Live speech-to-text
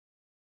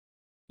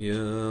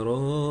يا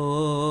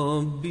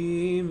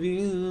ربي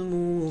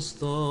بالمصطفى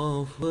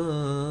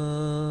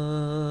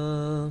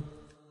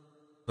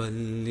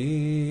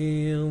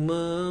بلغ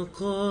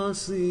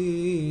مقاصدنا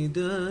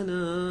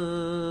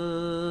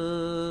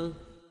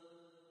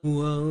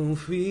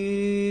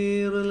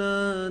واغفر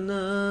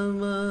لنا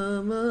ما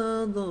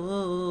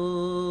مضى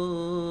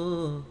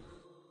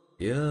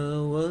يا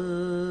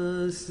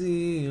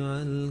واسع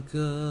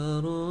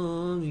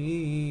الكرم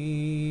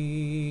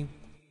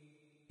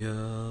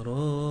يا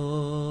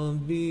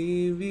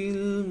ربي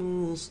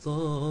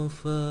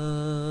بالمصطفى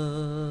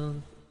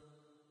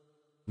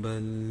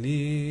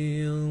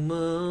بلغ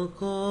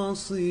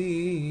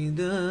مقاصدنا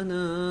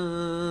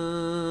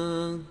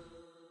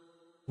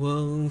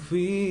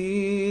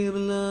واغفر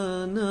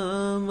لنا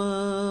ما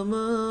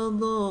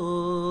مضى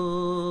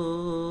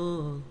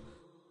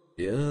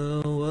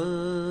يا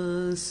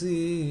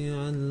واسع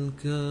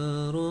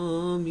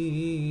الكرم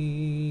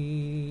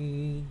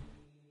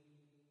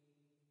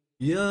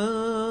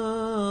يا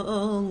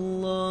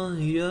Allah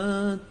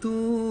ya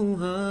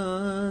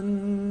Tuhan,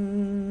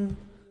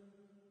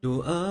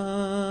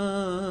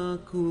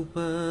 doaku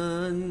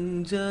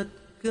panjatkan,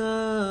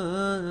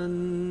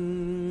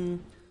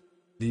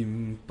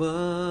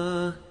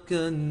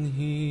 limpahkan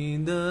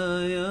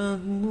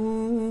hidayah-Mu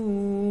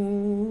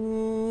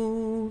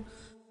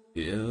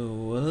ya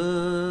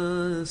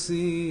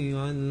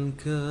wasi'al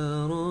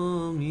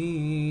karami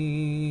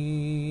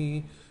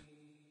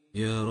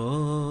ya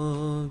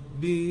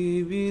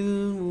Rabbi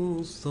bil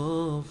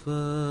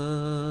Mustafa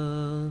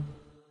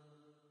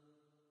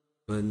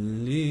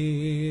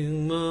بلغ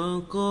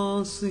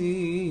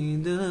مقاصدنا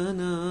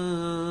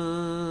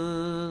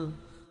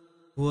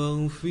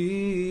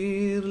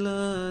واغفر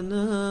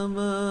لنا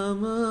ما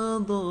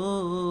مضى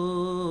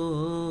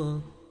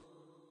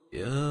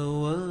يا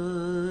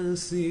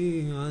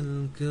واسع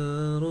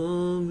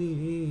الكرم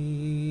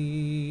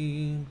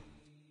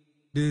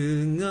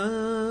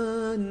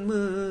dengan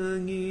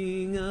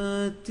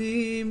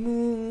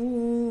mengingatimu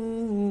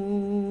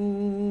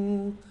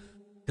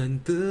dan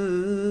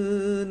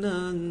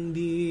tenang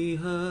di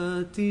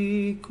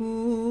hatiku,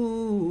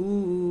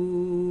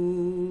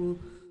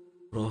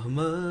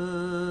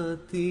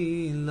 rahmatilah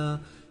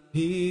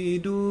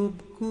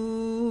hidupku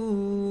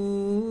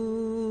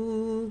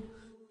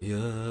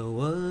ya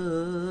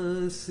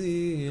wasi'al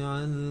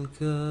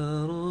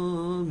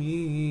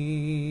karami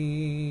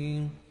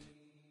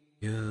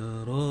ya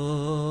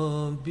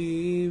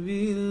Rabbi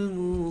bil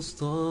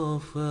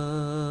Mustafa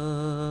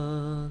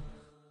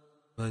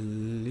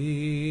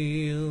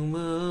بلغ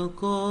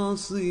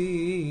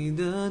مقاصدنا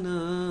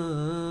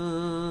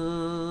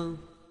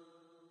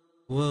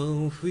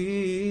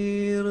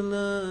واغفر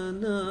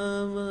لنا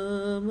ما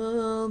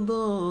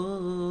مضى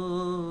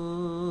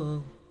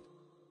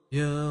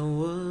يا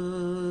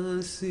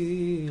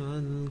واسع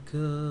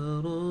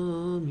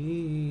الكرم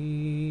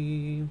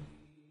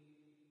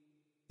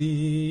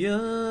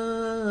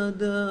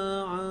tiada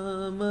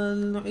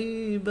amal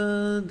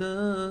ibadah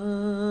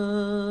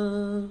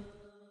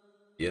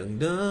yang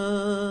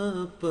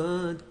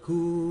dapat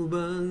ku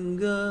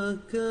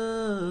banggakan,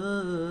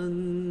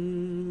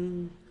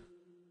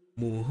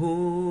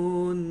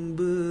 mohon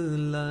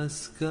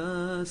belas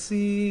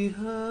kasihan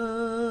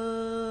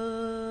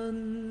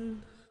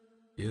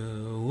ya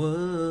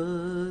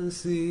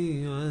wasi'al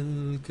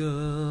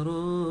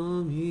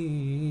karami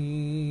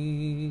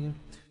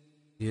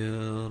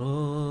ya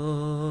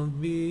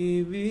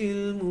Rabbi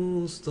bil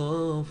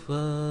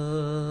Mustafa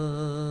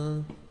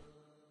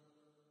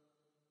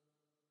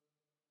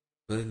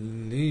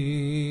بلغ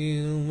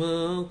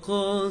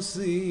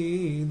مقاصدنا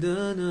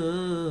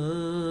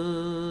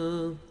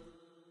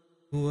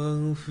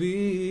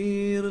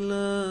واغفر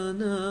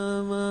لنا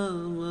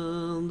ما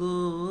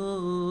مضى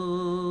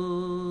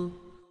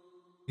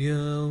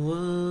يا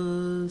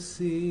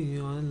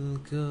واسع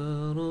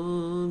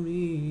الكرم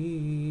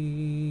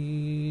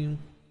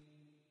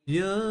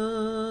يا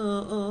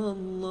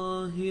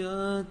Allah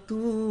ya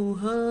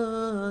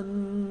Tuhan,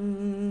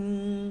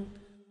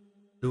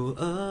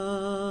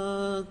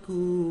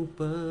 doaku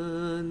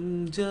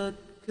panjatkan,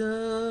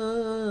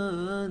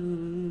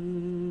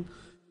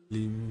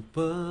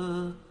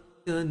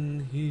 limpahkan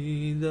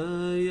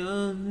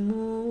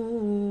hidayah-Mu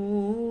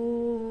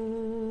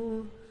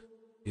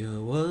ya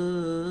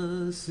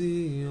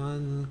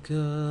wasi'al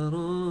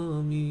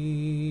karami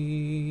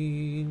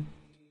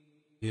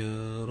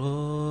ya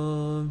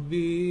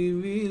Rabbi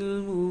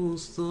bil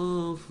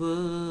Mustafa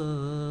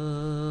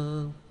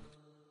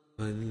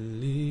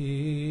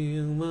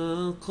بلغ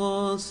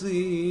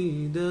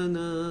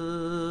مقاصدنا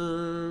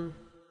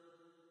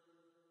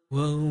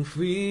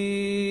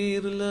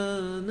واغفر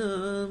لنا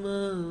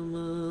ما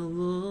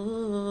مضى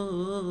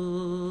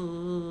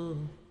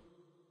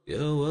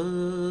يا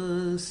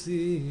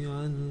واسع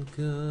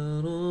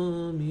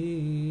الكرم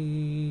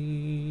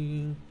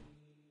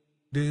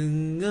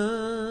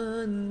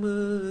dengan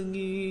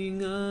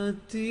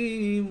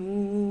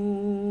mengingatimu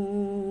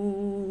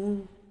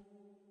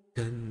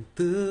dan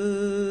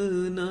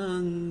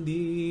tenang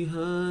di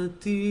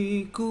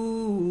hatiku,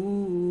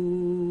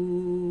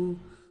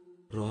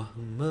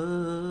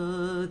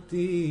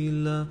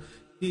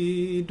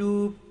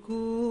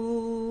 hidupku,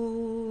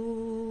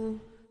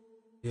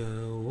 ya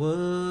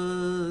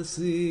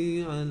wasi'al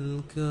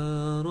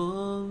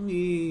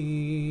karami,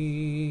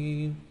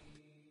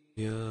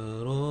 ya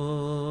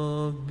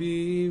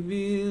Rabbi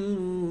bil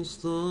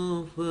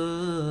Mustafa,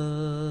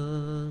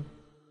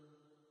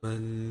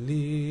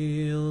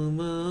 بلغ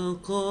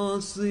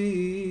مقاصدنا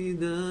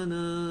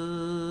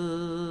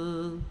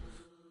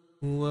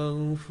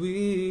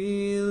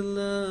واغفر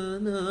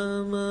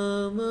لنا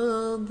ما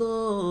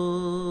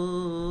مضى